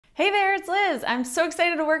Hey there, it's Liz. I'm so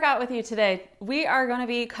excited to work out with you today. We are going to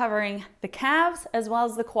be covering the calves as well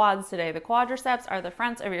as the quads today. The quadriceps are the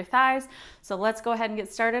fronts of your thighs. So let's go ahead and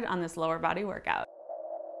get started on this lower body workout.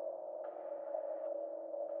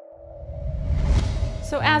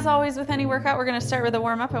 So as always with any workout, we're gonna start with a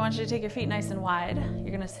warm up. I want you to take your feet nice and wide.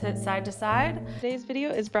 You're gonna sit side to side. Today's video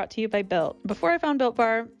is brought to you by Built. Before I found Built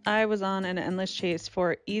Bar, I was on an endless chase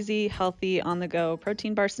for easy, healthy, on-the-go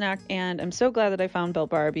protein bar snack. And I'm so glad that I found Built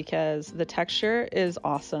Bar because the texture is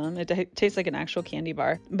awesome. It tastes like an actual candy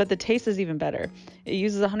bar, but the taste is even better. It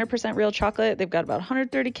uses 100% real chocolate. They've got about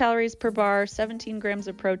 130 calories per bar, 17 grams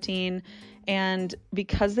of protein. And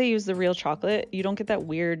because they use the real chocolate, you don't get that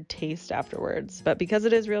weird taste afterwards. But because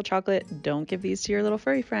it is real chocolate, don't give these to your little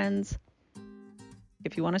furry friends.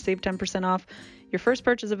 If you want to save 10% off your first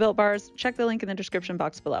purchase of Built Bars, check the link in the description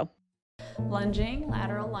box below. Lunging,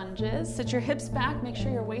 lateral lunges. Sit your hips back, make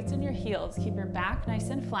sure your weight's in your heels. Keep your back nice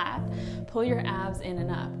and flat. Pull your abs in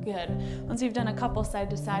and up. Good. Once you've done a couple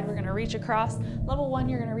side to side, we're gonna reach across. Level 1,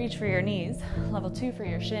 you're gonna reach for your knees. Level 2 for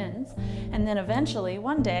your shins. And then eventually,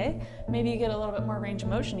 one day, maybe you get a little bit more range of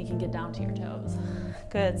motion, you can get down to your toes.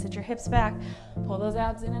 Good. Sit your hips back. Pull those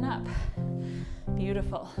abs in and up.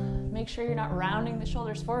 Beautiful. Make sure you're not rounding the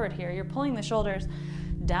shoulders forward here. You're pulling the shoulders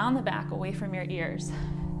down the back, away from your ears.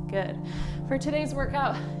 Good. For today's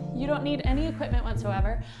workout, you don't need any equipment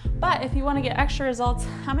whatsoever, but if you want to get extra results,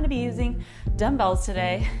 I'm going to be using dumbbells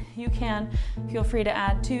today. You can feel free to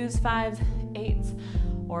add 2s, 5s, 8s,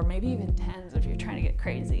 or maybe even 10s if you're trying to get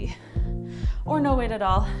crazy. Or no weight at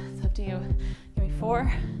all. It's up to you. Give me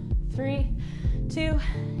 4, 3, 2,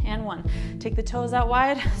 and 1. Take the toes out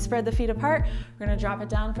wide, spread the feet apart. We're going to drop it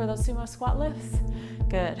down for those sumo squat lifts.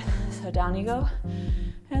 Good. So down you go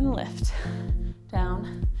and lift.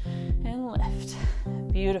 Down and lift.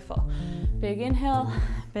 Beautiful. Big inhale,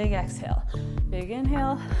 big exhale. Big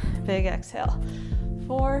inhale, big exhale.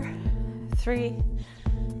 4, 3,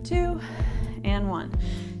 2, and 1.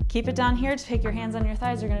 Keep it down here. Take your hands on your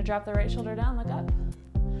thighs. You're going to drop the right shoulder down, look up.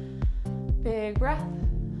 Big breath.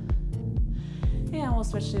 And we'll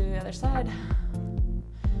switch to the other side.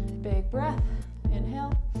 Big breath.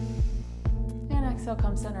 Inhale. And exhale,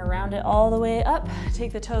 come center. Round it all the way up.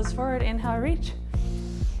 Take the toes forward. Inhale, reach.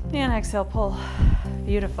 And exhale, pull.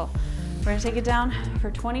 Beautiful. We're going to take it down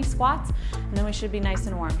for 20 squats, and then we should be nice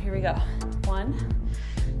and warm. Here we go. 1,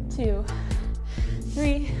 2,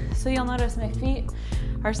 3. So you'll notice my feet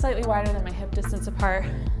are slightly wider than my hip distance apart.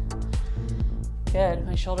 Good.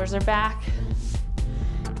 My shoulders are back.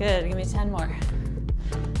 Good. Give me 10 more.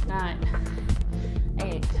 9,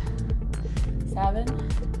 8,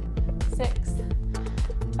 7, 6,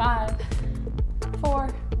 5, 4,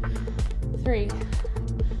 3,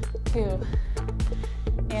 2,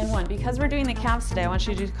 and 1. Because we're doing the calves today, I want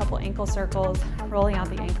you to do a couple ankle circles, rolling out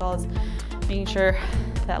the ankles, making sure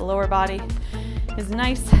that lower body is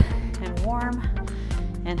nice and warm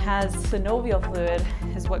and has synovial fluid,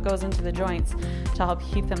 is what goes into the joints to help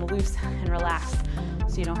keep them loose and relaxed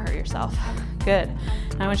so you don't hurt yourself. Good.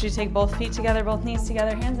 Now I want you to take both feet together, both knees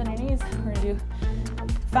together, hands on your knees. We're gonna do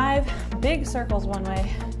 5 big circles one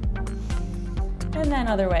way, and then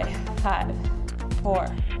other way. 5, 4,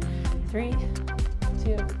 3,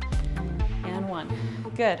 2, and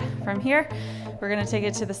 1. Good. From here, we're going to take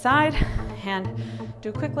it to the side and do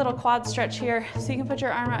a quick little quad stretch here. So you can put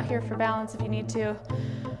your arm out here for balance if you need to.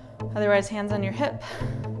 Otherwise, hands on your hip.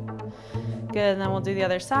 Good. And then we'll do the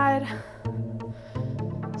other side.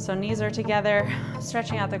 So knees are together,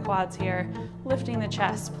 stretching out the quads here, lifting the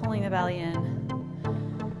chest, pulling the belly in.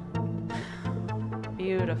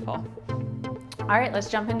 Beautiful. All right, let's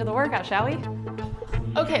jump into the workout, shall we?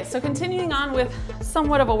 Okay, so continuing on with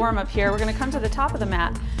somewhat of a warm-up here, we're gonna come to the top of the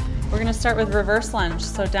mat. We're gonna start with reverse lunge.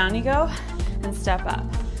 So down you go and step up.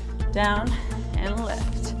 Down and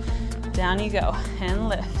lift. Down you go and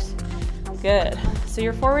lift. Good. So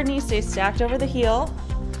your forward knee stays stacked over the heel,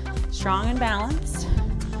 strong and balanced,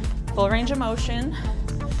 full range of motion.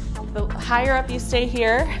 The higher up you stay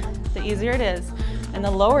here, the easier it is. And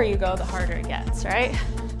the lower you go, the harder it gets, right?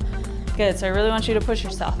 Good, so I really want you to push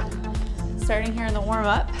yourself. Starting here in the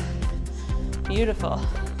warm-up. Beautiful.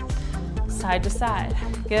 Side to side.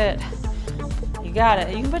 Good. You got it.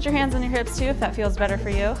 You can put your hands on your hips too if that feels better for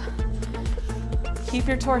you. Keep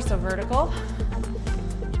your torso vertical.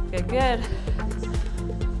 Good, good.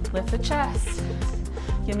 Lift the chest.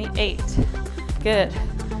 Give me 8. Good.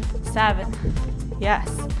 7. Yes.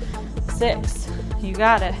 6. You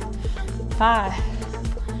got it. 5.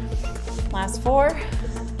 Last 4.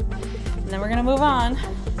 And then we're going to move on.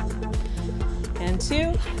 And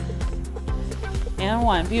 2. And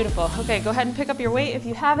 1. Beautiful. Okay, go ahead and pick up your weight if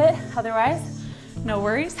you have it. Otherwise, No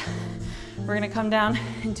worries. We're gonna come down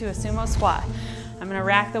into a sumo squat. I'm gonna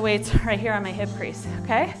rack the weights right here on my hip crease,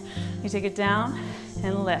 okay? You take it down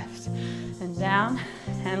and lift, and down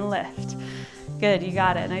and lift. Good, you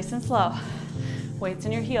got it, nice and slow. Weights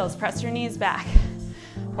in your heels, press your knees back.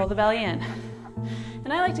 Pull the belly in.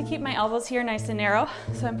 And I like to keep my elbows here nice and narrow,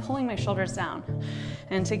 so I'm pulling my shoulders down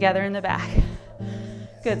and together in the back.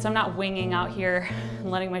 Good, so I'm not winging out here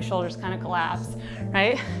and letting my shoulders kind of collapse,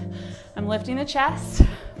 right? I'm lifting the chest,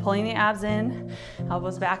 pulling the abs in,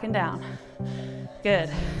 elbows back and down. Good.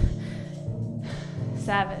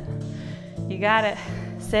 7, you got it.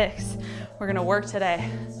 6, we're gonna work today.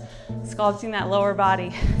 Sculpting that lower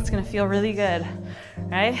body. It's gonna feel really good,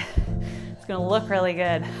 right? It's gonna look really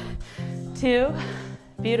good. 2,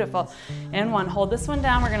 beautiful. And 1, hold this one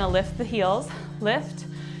down. We're gonna lift the heels, lift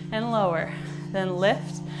and lower. Then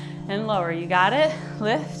lift and lower. You got it?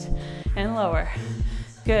 Lift and lower.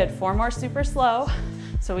 Good, 4 more super slow.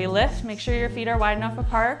 So we lift, make sure your feet are wide enough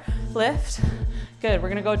apart. Lift, good. We're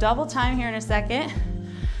gonna go double time here in a second.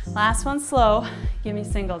 Last one slow, give me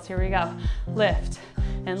singles, here we go. Lift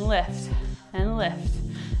and lift and lift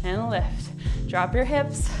and lift. Drop your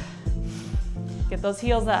hips, get those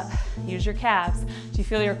heels up, use your calves. Do you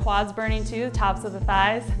feel your quads burning too, the tops of the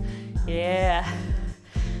thighs? Yeah.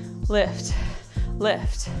 Lift,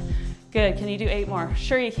 lift. Good, can you do 8 more?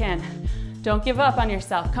 Sure you can. Don't give up on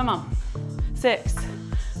yourself, come on. 6,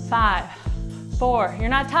 5, 4, you're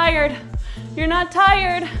not tired. You're not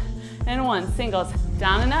tired. And 1, singles,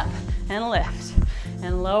 down and up, and lift,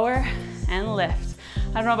 and lower, and lift.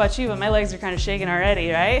 I don't know about you, but my legs are kind of shaking already,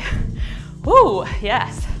 right? Woo,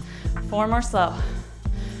 yes. 4 more slow.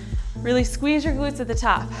 Really squeeze your glutes at the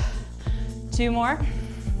top. 2 more.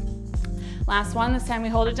 Last one, this time we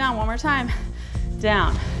hold it down, 1 more time.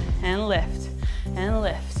 Down, and lift, and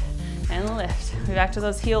lift, and lift. We're back to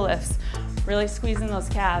those heel lifts. Really squeezing those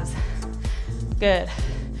calves. Good.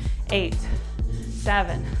 8,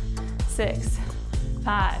 7, 6,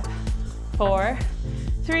 5, 4,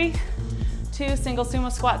 3, 2, single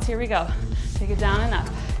sumo squats, here we go. Take it down and up,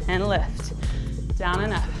 and lift, down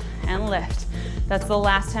and up, and lift. That's the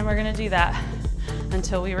last time we're gonna do that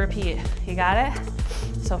until we repeat. You got it?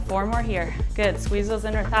 So 4 more here. Good, squeeze those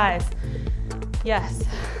inner thighs. Yes,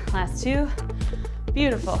 last 2,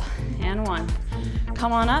 beautiful, and 1.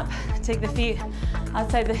 Come on up, take the feet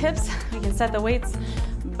outside the hips. We can set the weights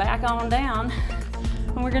back on down,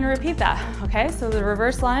 and we're gonna repeat that, okay? So the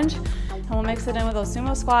reverse lunge, and we'll mix it in with those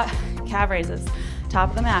sumo squat calf raises. Top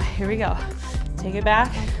of the mat, here we go. Take it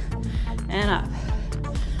back and up,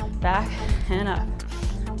 back and up,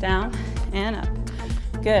 down and up.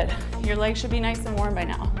 Good, your legs should be nice and warm by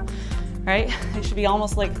now, right? They should be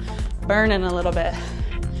almost like burning a little bit.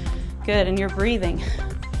 Good, and you're breathing.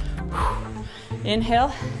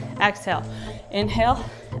 Inhale, exhale, inhale,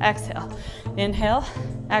 exhale, inhale,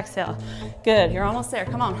 exhale. Good, you're almost there,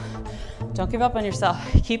 come on. Don't give up on yourself,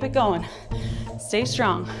 keep it going. Stay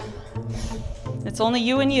strong. It's only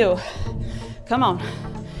you and you. Come on.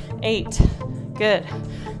 8, good.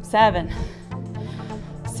 7,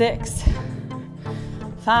 6,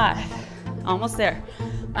 5, almost there.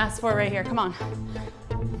 Last 4 right here, come on.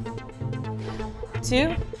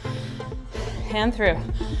 2, and through.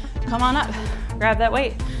 Come on up, grab that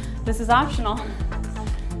weight. This is optional.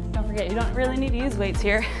 Don't forget, you don't really need to use weights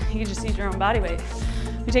here. You can just use your own body weight.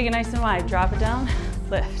 We take it nice and wide, drop it down,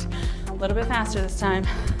 lift. A little bit faster this time.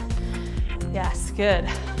 Yes, good.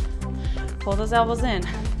 Pull those elbows in.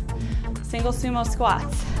 Single sumo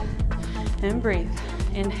squats. And breathe.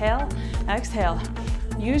 Inhale, exhale.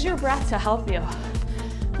 Use your breath to help you.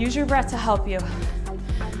 Use your breath to help you.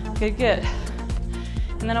 Good, good.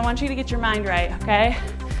 And then I want you to get your mind right, okay?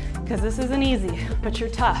 Because this isn't easy, but you're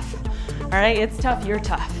tough. All right, it's tough, you're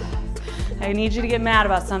tough. I need you to get mad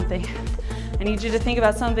about something. I need you to think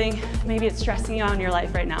about something, maybe it's stressing you out in your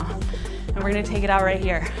life right now. And we're gonna take it out right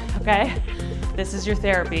here, okay? This is your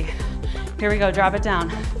therapy. Here we go, drop it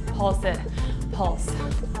down. Pulse it, pulse,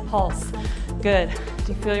 pulse. Good,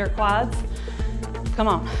 do you feel your quads? Come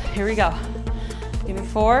on, here we go. Give me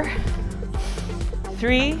 4,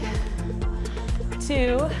 3,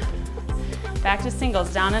 2, back to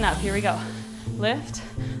singles, down and up, here we go. Lift,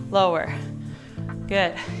 lower,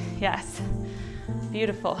 good, yes.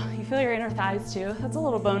 Beautiful, you feel your inner thighs too. That's a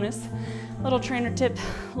little bonus, little trainer tip,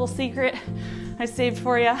 little secret I saved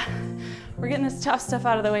for you. We're getting this tough stuff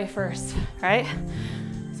out of the way first, right?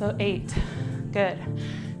 So 8, good,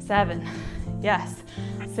 7, yes,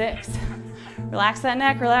 6. Relax that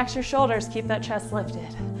neck, relax your shoulders, keep that chest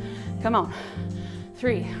lifted. Come on,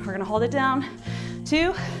 3, we're gonna hold it down,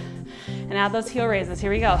 2, and add those heel raises, here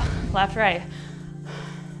we go, left, right.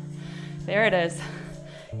 There it is.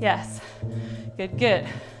 Yes. Good, good.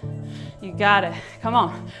 You got it. Come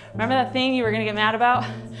on. Remember that thing you were gonna get mad about?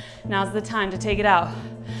 Now's the time to take it out.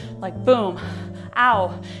 Like boom.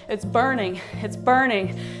 Ow. It's burning. It's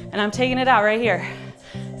burning. And I'm taking it out right here.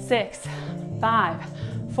 6, 5,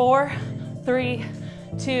 4, 3,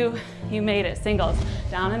 2. You made it. Singles.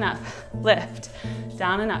 Down and up. Lift.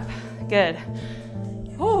 Down and up. Good.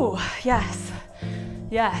 Ooh, yes.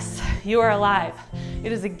 Yes. You are alive.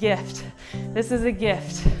 It is a gift. This is a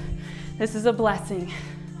gift. This is a blessing.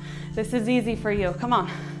 This is easy for you. Come on.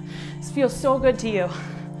 This feels so good to you,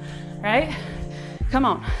 right? Come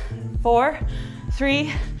on. 4,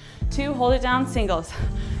 3, 2, hold it down, singles.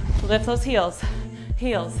 Lift those heels,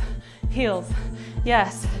 heels, heels.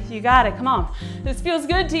 Yes, you got it, come on. This feels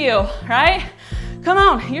good to you, right? Come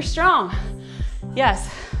on, you're strong. Yes,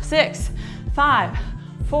 6, 5,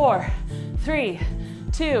 4, 3,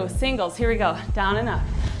 2, singles. Here we go, down and up.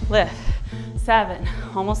 Lift, 7,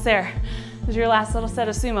 almost there. This is your last little set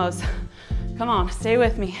of sumos. Come on, stay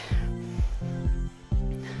with me.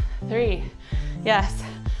 3, yes,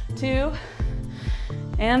 2,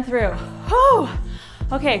 and through. Whew.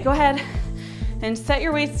 Okay, go ahead and set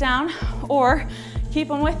your weights down or keep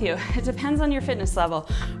them with you. It depends on your fitness level.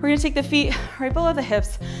 We're gonna take the feet right below the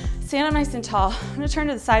hips, stand up nice and tall. I'm gonna turn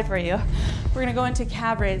to the side for you. We're gonna go into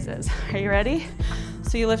calf raises. Are you ready?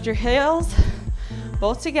 So you lift your heels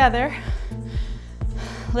both together,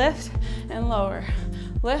 lift and lower,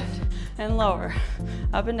 lift and lower,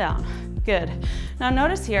 up and down. Good. Now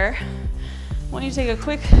notice here, I want you to take a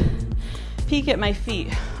quick peek at my feet,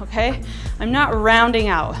 okay? I'm not rounding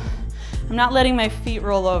out. I'm not letting my feet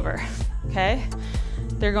roll over, okay?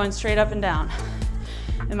 They're going straight up and down.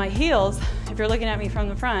 And my heels, if you're looking at me from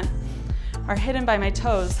the front, are hidden by my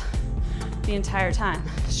toes the entire time,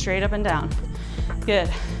 straight up and down. Good.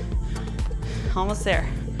 Almost there.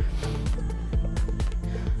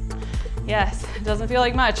 Yes, it doesn't feel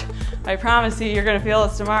like much. I promise you, you're gonna feel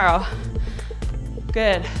this tomorrow.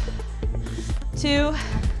 Good. 2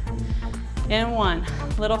 and 1.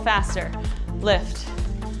 A little faster. Lift,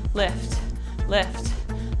 lift, lift,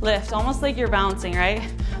 lift. Almost like you're bouncing, right?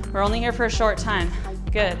 We're only here for a short time.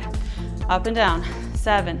 Good. Up and down.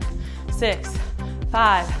 7, 6,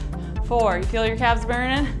 5, 4. You feel your calves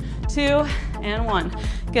burning? 2 and 1.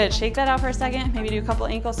 Good. Shake that out for a second. Maybe do a couple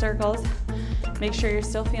ankle circles. Make sure you're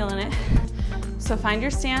still feeling it. So find your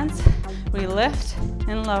stance. We lift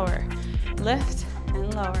and lower. Lift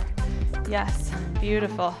and lower. Yes.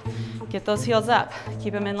 Beautiful. Get those heels up.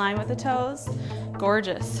 Keep them in line with the toes.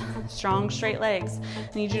 Gorgeous. Strong, straight legs.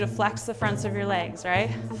 I need you to flex the fronts of your legs, right?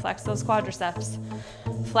 Flex those quadriceps.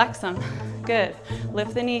 Flex them. Good.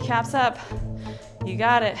 Lift the kneecaps up. You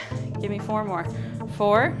got it. Give me 4 more.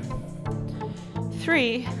 4,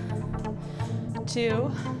 3,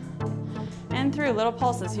 2, and through. Little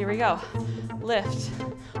pulses. Here we go. Lift.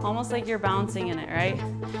 Almost like you're bouncing in it, right?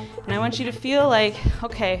 And I want you to feel like,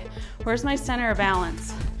 okay, where's my center of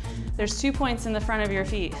balance? There's 2 points in the front of your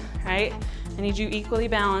feet, right? I need you equally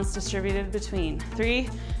balanced, distributed between. 3,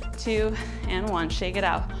 2, and 1. Shake it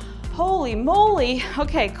out. Holy moly.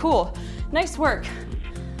 Okay, cool. Nice work.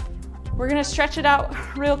 We're gonna stretch it out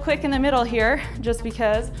real quick in the middle here, just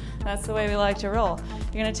because that's the way we like to roll.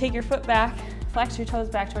 You're gonna take your foot back, flex your toes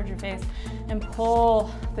back towards your face, and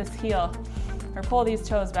pull this heel, or pull these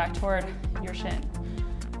toes back toward your shin.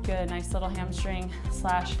 Good, nice little hamstring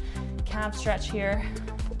slash calf stretch here.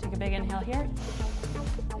 Take a big inhale here.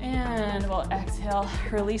 And we'll exhale,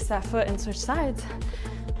 release that foot and switch sides.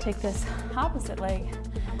 Take this opposite leg,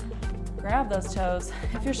 grab those toes.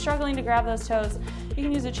 If you're struggling to grab those toes, you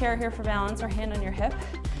can use a chair here for balance or hand on your hip,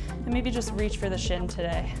 and maybe just reach for the shin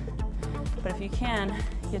today. But if you can,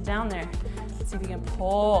 get down there. See if you can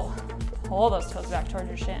pull those toes back toward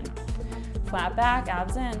your shin. Flat back,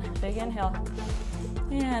 abs in, big inhale.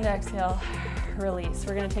 And exhale, release.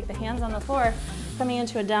 We're gonna take the hands on the floor, coming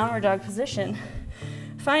into a downward dog position.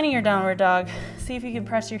 Finding your downward dog, see if you can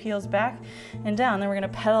press your heels back and down. Then we're gonna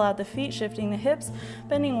pedal out the feet, shifting the hips,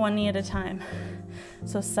 bending one knee at a time.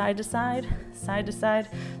 So side to side,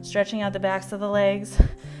 stretching out the backs of the legs,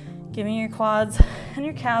 giving your quads and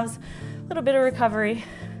your calves a little bit of recovery.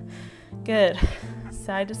 Good,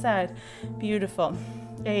 side to side, beautiful.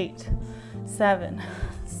 8, 7,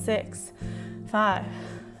 6, 5,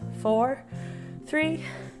 4, 3,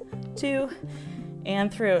 2,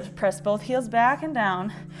 and through. Press both heels back and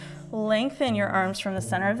down. Lengthen your arms from the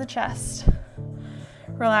center of the chest.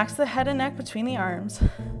 Relax the head and neck between the arms.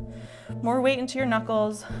 More weight into your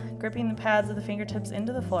knuckles, gripping the pads of the fingertips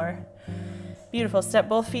into the floor. Beautiful. Step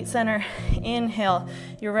both feet center. Inhale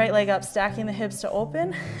your right leg up, stacking the hips to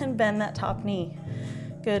open and bend that top knee.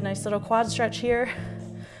 Good, nice little quad stretch here.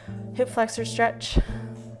 Hip flexor stretch.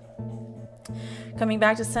 Coming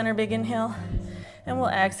back to center, big inhale. And we'll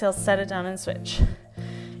exhale, set it down and switch.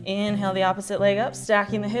 Inhale the opposite leg up,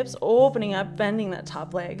 stacking the hips, opening up, bending that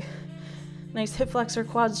top leg. Nice hip flexor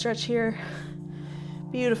quad stretch here.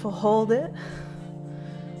 Beautiful, hold it.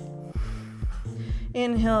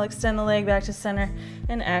 Inhale, extend the leg back to center,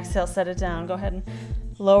 and exhale, set it down. Go ahead and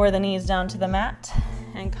lower the knees down to the mat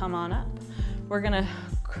and come on up. We're gonna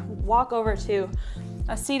walk over to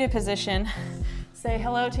a seated position. Say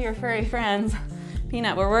hello to your furry friends.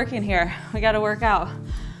 Peanut, we're working here. We gotta work out.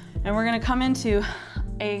 And we're gonna come into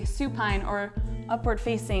a supine or upward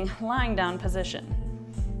facing lying down position.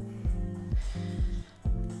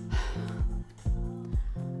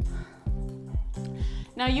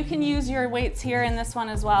 Now you can use your weights here in this one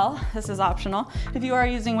as well. This is optional. If you are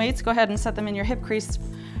using weights, go ahead and set them in your hip crease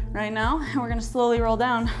right now. And we're gonna slowly roll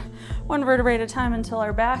down one vertebrae at a time until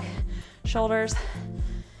our back, shoulders,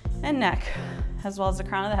 and neck, as well as the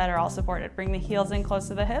crown of the head, are all supported. Bring the heels in close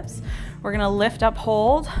to the hips. We're gonna lift up,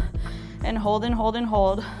 hold, and hold and hold and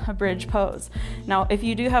hold, a bridge pose. Now, if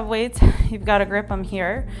you do have weights, you've gotta grip them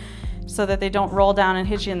here so that they don't roll down and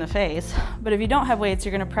hit you in the face. But if you don't have weights,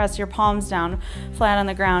 you're gonna press your palms down flat on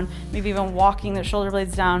the ground, maybe even walking the shoulder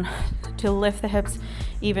blades down to lift the hips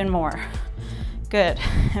even more. Good,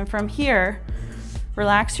 and from here,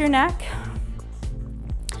 relax your neck.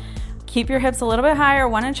 Keep your hips a little bit higher,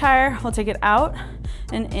 1 inch higher. We'll take it out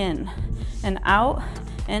and in, and out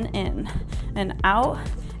and in, and out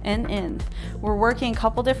and in. We're working a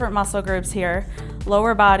couple different muscle groups here.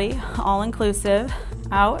 Lower body, all inclusive,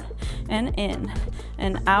 out and in,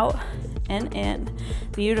 and out and in.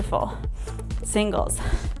 Beautiful. Singles,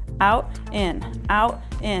 out, in,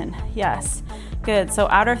 yes. Good, so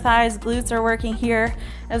outer thighs, glutes are working here,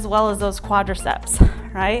 as well as those quadriceps,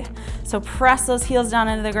 right? So press those heels down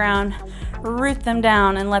into the ground, root them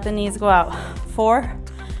down, and let the knees go out. 4,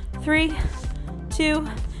 3, 2,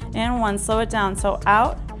 and 1. Slow it down. So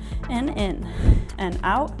out and in, and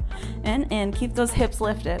out and in. Keep those hips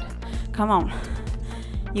lifted. Come on.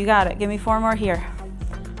 You got it. Give me 4 more here.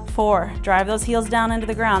 4. Drive those heels down into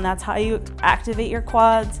the ground. That's how you activate your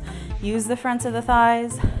quads. Use the fronts of the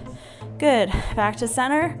thighs. Good. Back to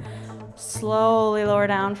center. Slowly lower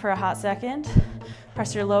down for a hot second.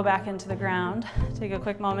 Press your low back into the ground. Take a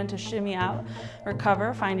quick moment to shimmy out,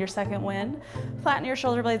 recover, find your second wind. Flatten your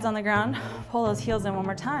shoulder blades on the ground. Pull those heels in one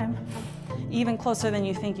more time, even closer than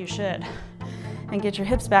you think you should. And get your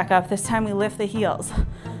hips back up. This time we lift the heels.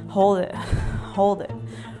 Hold it, hold it,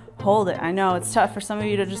 hold it. I know it's tough for some of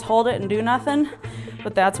you to just hold it and do nothing,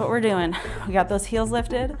 but that's what we're doing. We got those heels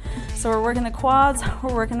lifted. So we're working the quads,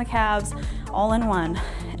 we're working the calves, all in one.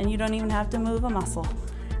 And you don't even have to move a muscle,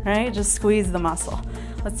 right? Just squeeze the muscle.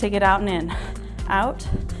 Let's take it out and in. Out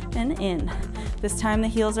and in. This time the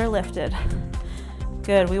heels are lifted.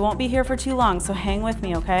 Good, we won't be here for too long, so hang with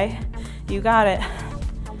me, okay? You got it.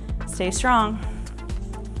 Stay strong.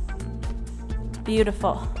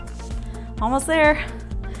 Beautiful. Almost there.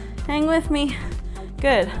 Hang with me.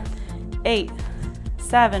 Good. 8,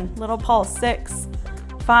 7, little pulse. 6,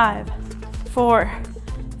 5, 4,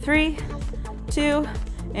 3, 2,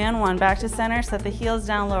 and 1. Back to center. Set the heels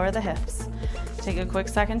down, lower the hips. Take a quick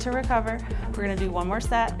second to recover. We're gonna do one more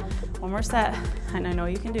set, and I know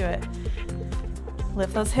you can do it.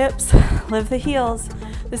 Lift those hips, lift the heels.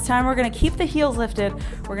 This time we're gonna keep the heels lifted.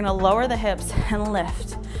 We're gonna lower the hips and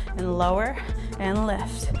lift, and lower and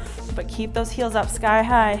lift. But keep those heels up sky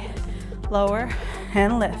high. Lower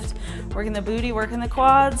and lift. Working the booty, working the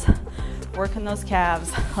quads, working those calves.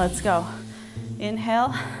 Let's go.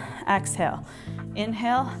 Inhale, exhale.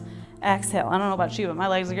 Inhale, exhale. I don't know about you, but my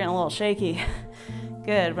legs are getting a little shaky.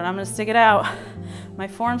 Good, but I'm gonna stick it out. My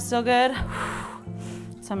form's still good.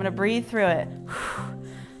 So I'm gonna breathe through it.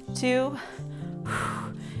 2,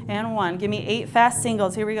 and 1. Give me 8 fast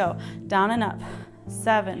singles. Here we go. Down and up.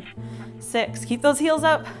 7, 6. Keep those heels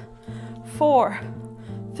up. 4,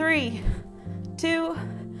 3, 2,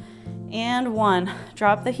 and 1.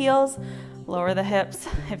 Drop the heels, lower the hips.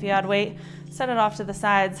 If you add weight, set it off to the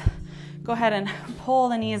sides. Go ahead and pull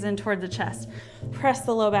the knees in toward the chest. Press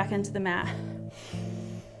the low back into the mat.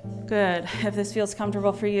 Good. If this feels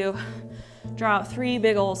comfortable for you, draw out 3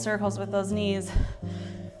 big old circles with those knees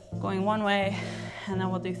going one way, and then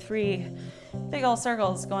we'll do 3 big old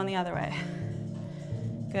circles going the other way.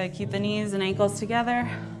 Good. Keep the knees and ankles together.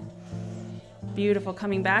 Beautiful.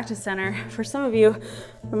 Coming back to center. For some of you,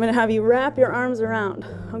 I'm going to have you wrap your arms around,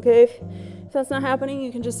 okay? If that's not happening,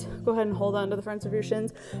 you can just go ahead and hold on to the fronts of your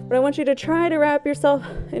shins. But I want you to try to wrap yourself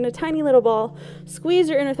in a tiny little ball. Squeeze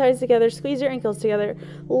your inner thighs together, squeeze your ankles together,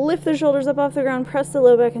 lift the shoulders up off the ground, press the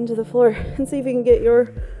low back into the floor, and see if you can get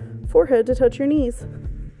your forehead to touch your knees.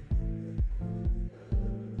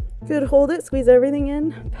 Good, hold it, squeeze everything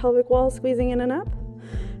in. Pelvic wall squeezing in and up.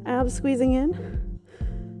 Abs squeezing in.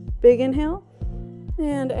 Big inhale.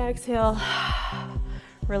 And exhale.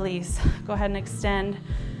 Release. Go ahead and extend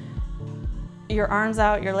your arms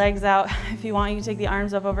out, your legs out. If you want, you can take the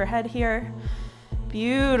arms up overhead here.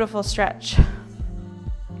 Beautiful stretch.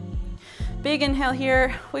 Big inhale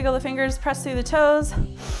here. Wiggle the fingers, press through the toes.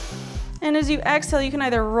 And as you exhale, you can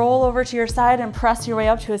either roll over to your side and press your way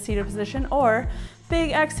up to a seated position, or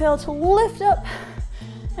big exhale to lift up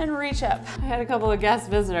and reach up. I had a couple of guest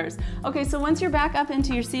visitors. Okay, so once you're back up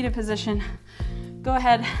into your seated position, go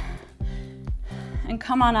ahead and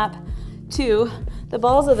come on up to the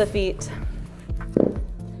balls of the feet.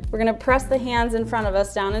 We're gonna press the hands in front of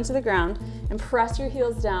us down into the ground and press your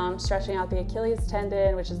heels down, stretching out the Achilles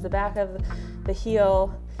tendon, which is the back of the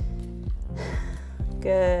heel.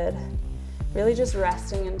 Good. Really just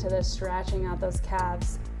resting into this, stretching out those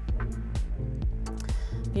calves.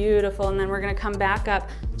 Beautiful, and then we're gonna come back up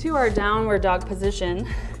to our downward dog position,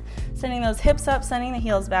 sending those hips up, sending the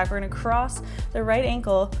heels back. We're gonna cross the right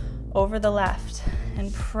ankle over the left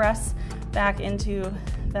and press back into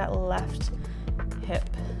that left hip.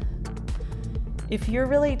 If you're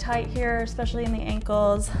really tight here, especially in the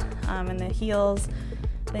ankles and the heels,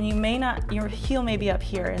 then you may not, your heel may be up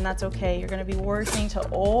here, and that's okay. You're gonna be working to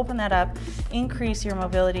open that up, increase your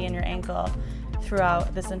mobility in your ankle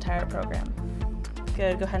throughout this entire program.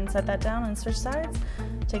 Good, go ahead and set that down and switch sides.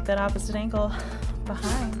 Take that opposite ankle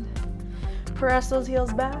behind. Press those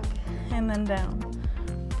heels back and then down.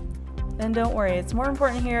 And don't worry, it's more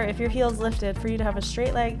important here if your heel's lifted for you to have a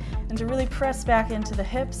straight leg and to really press back into the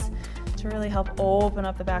hips to really help open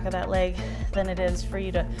up the back of that leg than it is for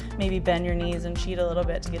you to maybe bend your knees and cheat a little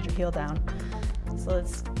bit to get your heel down. So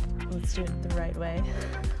let's do it the right way.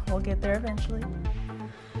 We'll get there eventually.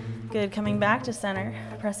 Good, coming back to center,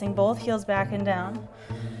 pressing both heels back and down.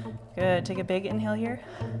 Good, take a big inhale here.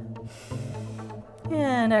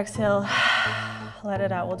 And exhale, let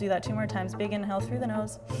it out. We'll do that 2 more times. Big inhale through the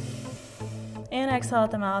nose. And exhale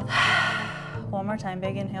out the mouth. 1 more time,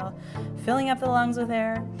 big inhale. Filling up the lungs with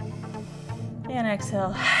air. And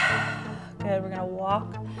exhale. Good, we're gonna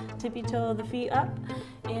walk tippy toe the feet up.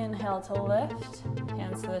 Inhale to lift,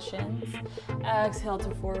 hands to the shins. Exhale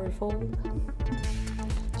to forward fold.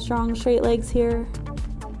 Strong straight legs here.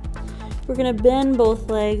 We're gonna bend both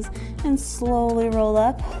legs and slowly roll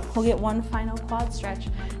up. We'll get 1 final quad stretch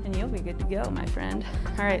and you'll be good to go, my friend.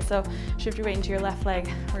 All right, so shift your weight into your left leg.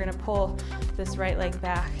 We're gonna pull this right leg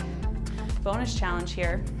back. Bonus challenge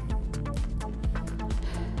here.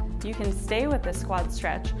 You can stay with this quad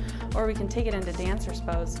stretch, or we can take it into dancer's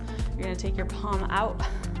pose. You're gonna take your palm out,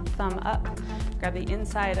 thumb up, grab the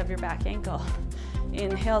inside of your back ankle.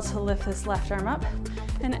 Inhale to lift this left arm up,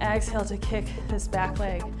 and exhale to kick this back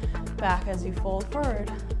leg back as you fold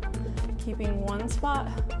forward. Keeping 1 spot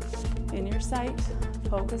in your sight,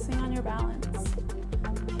 focusing on your balance.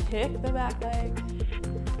 Kick the back leg,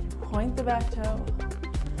 point the back toe,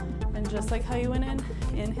 and just like how you went in,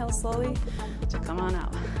 inhale slowly to come on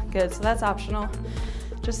out. Good, so that's optional.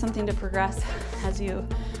 Just something to progress as you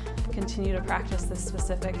continue to practice this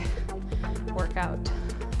specific workout.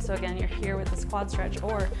 So again, you're here with this quad stretch,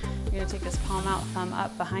 or you're gonna take this palm out, thumb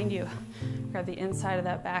up behind you. Grab the inside of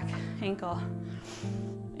that back ankle.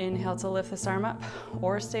 Inhale to lift this arm up,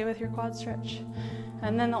 or stay with your quad stretch.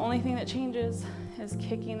 And then the only thing that changes is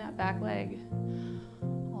kicking that back leg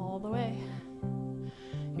all the way.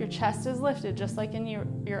 Your chest is lifted, just like in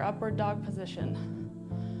your upward dog position.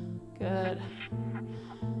 Good.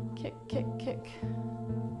 Kick, kick, kick.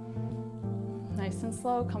 Nice and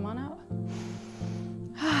slow, come on out.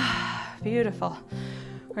 Beautiful.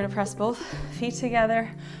 We're gonna press both feet together,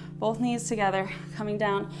 both knees together, coming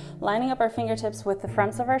down, lining up our fingertips with the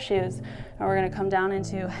fronts of our shoes, and we're gonna come down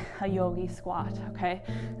into a yogi squat, okay?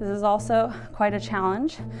 This is also quite a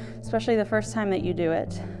challenge, especially the first time that you do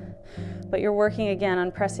it. But you're working again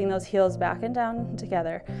on pressing those heels back and down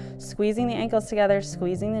together, squeezing the ankles together,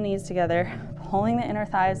 squeezing the knees together, pulling the inner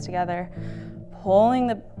thighs together, pulling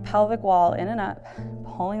the pelvic wall in and up,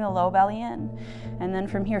 pulling the low belly in. And then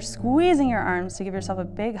from here, squeezing your arms to give yourself a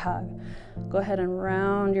big hug. Go ahead and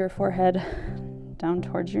round your forehead down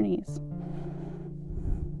towards your knees.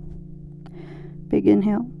 Big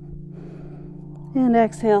inhale. And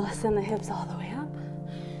exhale, send the hips all the way up.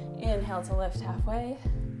 Inhale to lift halfway.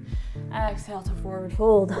 Exhale to forward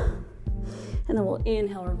fold. And then we'll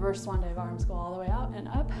inhale, reverse swan dive, arms go all the way out and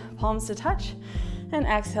up, palms to touch, and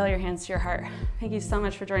exhale your hands to your heart. Thank you so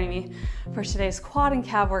much for joining me for today's quad and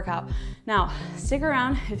calf workout. Now, stick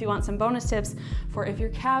around if you want some bonus tips for if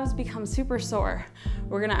your calves become super sore.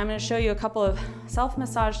 I'm gonna show you a couple of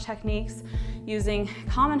self-massage techniques using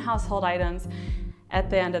common household items at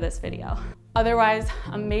the end of this video. Otherwise,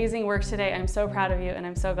 amazing work today. I'm so proud of you, and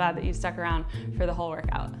I'm so glad that you stuck around for the whole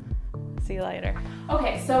workout. See you later.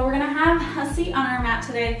 Okay, so we're gonna have a seat on our mat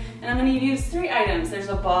today, and I'm gonna use 3 items. There's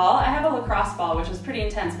a ball. I have a lacrosse ball, which is pretty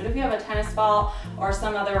intense, but if you have a tennis ball or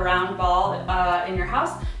some other round ball in your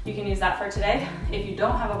house, you can use that for today. If you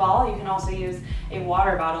don't have a ball, you can also use a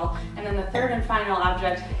water bottle. And then the third and final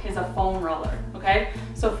object is a foam roller, okay?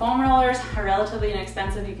 So foam rollers are relatively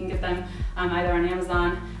inexpensive. You can get them either on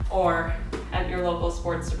Amazon or at your local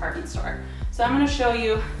sports department store. So I'm gonna show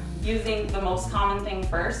you using the most common thing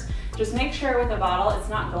first. Just make sure with the bottle it's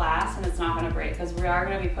not glass and it's not going to break, because we are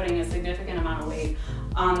going to be putting a significant amount of weight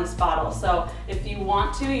on this bottle. So if you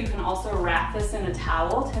want to, you can also wrap this in a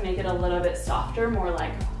towel to make it a little bit softer, more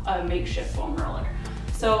like a makeshift foam roller.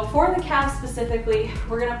 So for the calves specifically,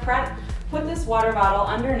 we're going to put this water bottle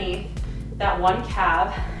underneath that one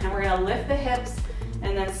calf, and we're going to lift the hips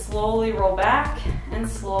and then slowly roll back and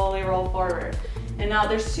slowly roll forward. And now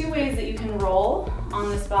there's 2 ways that you can roll on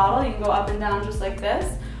this bottle. You can go up and down just like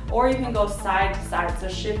this, or you can go side to side, so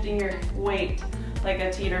shifting your weight like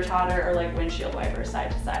a teeter-totter or like windshield wiper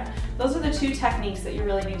side to side. Those are the 2 techniques that you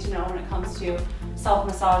really need to know when it comes to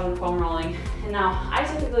self-massage and foam rolling. And now I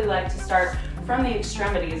typically like to start from the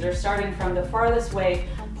extremities, or starting from the farthest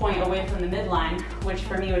point away from the midline, which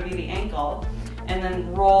for me would be the ankle, and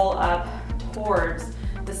then roll up towards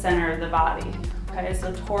the center of the body, okay,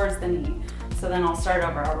 so towards the knee. So then I'll start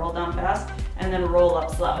over, I'll roll down fast and then roll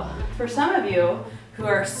up slow. For some of you who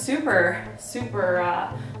are super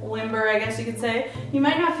limber, I guess you could say, you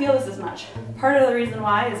might not feel this as much. Part of the reason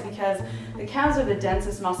why is because the calves are the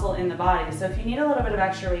densest muscle in the body. So if you need a little bit of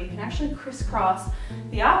extra weight, you can actually crisscross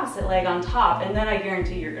the opposite leg on top, and then I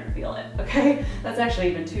guarantee you're gonna feel it, okay? That's actually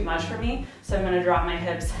even too much for me. So I'm gonna drop my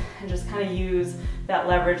hips and just kind of use that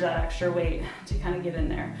leverage, that extra weight to kind of get in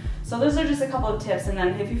there. So those are just a couple of tips. And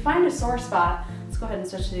then if you find a sore spot, let's go ahead and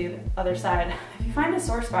switch to the other side. If you find a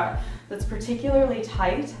sore spot that's particularly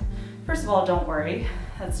tight, first of all, don't worry.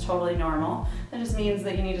 That's totally normal. That just means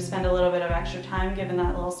that you need to spend a little bit of extra time giving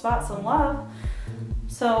that little spot some love.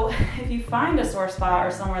 So if you find a sore spot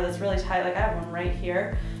or somewhere that's really tight, like I have one right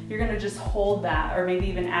here, you're gonna just hold that, or maybe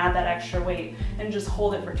even add that extra weight and just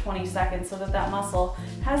hold it for 20 seconds so that that muscle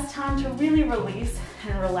has time to really release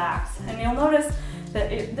and relax. And you'll notice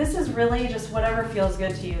that this is really just whatever feels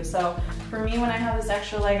good to you. So for me, when I have this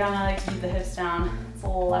extra leg on, I like to keep the hips down. It's a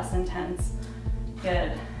little less intense.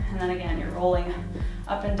 Good. And then again, you're rolling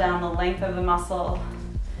up and down the length of the muscle,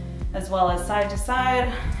 as well as side to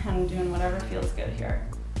side, and doing whatever feels good here.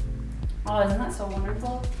 Oh, isn't that so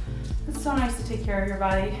wonderful? It's so nice to take care of your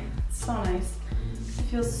body. It's so nice. It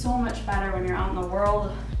feels so much better when you're out in the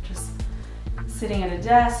world, just sitting at a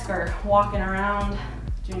desk or walking around,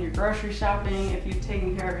 doing your grocery shopping. If you've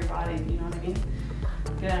taken care of your body, you know what I mean?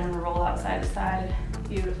 Good, I'm gonna roll out side to side.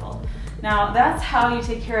 Beautiful. Now that's how you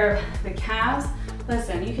take care of the calves.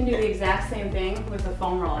 Listen, you can do the exact same thing with a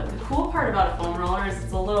foam roller. The cool part about a foam roller is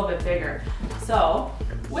it's a little bit bigger. So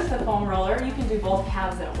with a foam roller, you can do both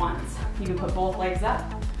calves at once. You can put both legs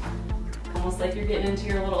up, almost like you're getting into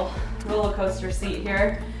your little roller coaster seat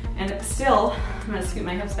here. And it's still, I'm gonna scoot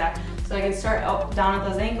my hips back so I can start out down at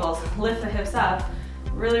those ankles, lift the hips up,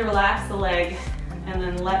 really relax the leg, and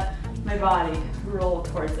then let my body roll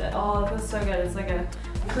towards it. Oh, it feels so good. It's like a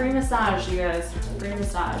free massage, you guys, free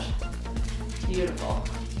massage. Beautiful.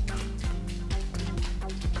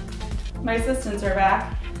 My assistants are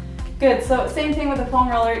back. Good, so same thing with the foam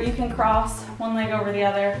roller. You can cross one leg over the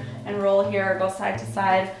other and roll here, or go side to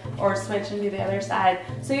side, or switch and do the other side.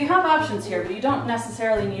 So you have options here, but you don't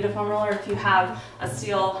necessarily need a foam roller if you have a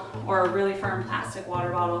steel or a really firm plastic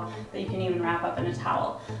water bottle that you can even wrap up in a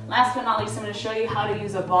towel. Last but not least, I'm going to show you how to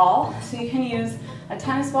use a ball. So you can use a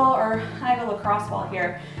tennis ball, or I have a lacrosse ball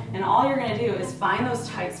here, and all you're going to do is find those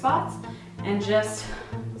tight spots and just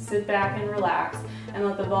sit back and relax and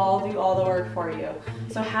let the ball do all the work for you.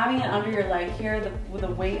 So having it under your leg here, with the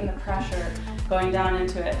weight and the pressure going down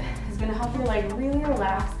into it, is gonna help your leg really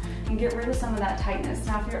relax and get rid of some of that tightness.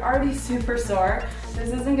 Now, if you're already super sore, this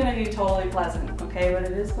isn't gonna be totally pleasant, okay? But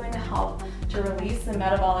it is going to help to release the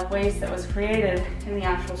metabolic waste that was created in the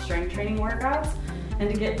actual strength training workouts,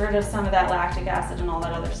 and to get rid of some of that lactic acid and all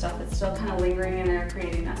that other stuff that's still kind of lingering in there,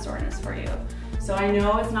 creating that soreness for you. So I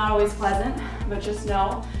know it's not always pleasant, but just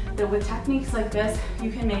know that with techniques like this,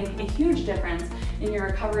 you can make a huge difference in your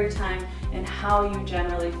recovery time and how you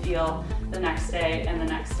generally feel the next day and the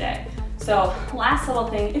next day. So last little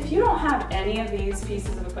thing, if you don't have any of these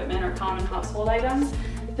pieces of equipment or common household items,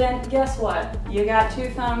 then guess what? You got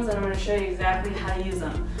 2 thumbs and I'm going to show you exactly how to use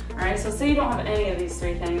them. Alright, so say you don't have any of these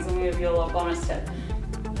 3 things, I'm going to give you a little bonus tip.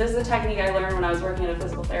 This is a technique I learned when I was working at a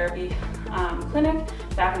physical therapy clinic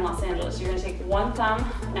back in Los Angeles. You're going to take one thumb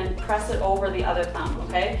and press it over the other thumb,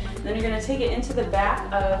 okay? And then you're going to take it into the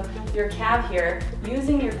back of your calf here,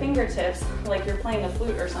 using your fingertips like you're playing a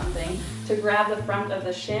flute or something, to grab the front of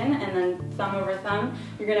the shin, and then thumb over thumb.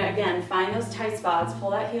 You're going to, again, find those tight spots,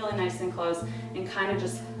 pull that heel in nice and close, and kind of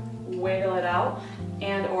just wiggle it out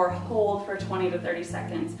and or hold for 20 to 30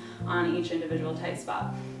 seconds on each individual tight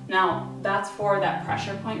spot. Now, that's for that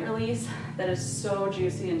pressure point release that is so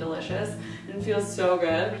juicy and delicious and feels so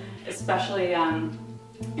good, especially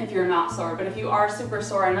if you're not sore. But if you are super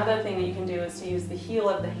sore, another thing that you can do is to use the heel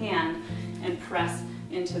of the hand and press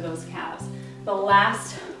into those calves. The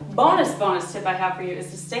last bonus tip I have for you is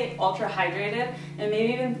to stay ultra hydrated, and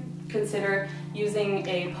maybe even consider using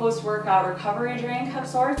a post-workout recovery drink of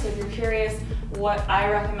sorts. If you're curious what I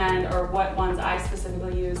recommend or what ones I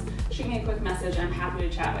specifically use, shoot me a quick message. I'm happy to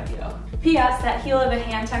chat with you. P.S. That heel of the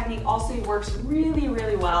hand technique also works really,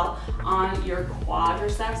 really well on your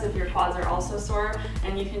quadriceps if your quads are also sore,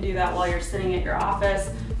 and you can do that while you're sitting at your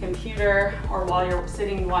office computer or while you're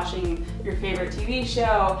sitting watching your favorite TV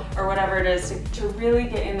show or whatever it is, to really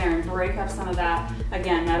get in there and break up some of that,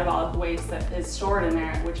 again, metabolic waste that is stored in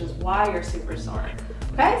there, which is why you're super sore.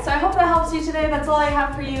 Okay, so I hope that helps you today. That's all I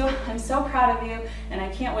have for you. I'm so proud of you, and I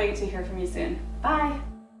can't wait to hear from you soon. Bye.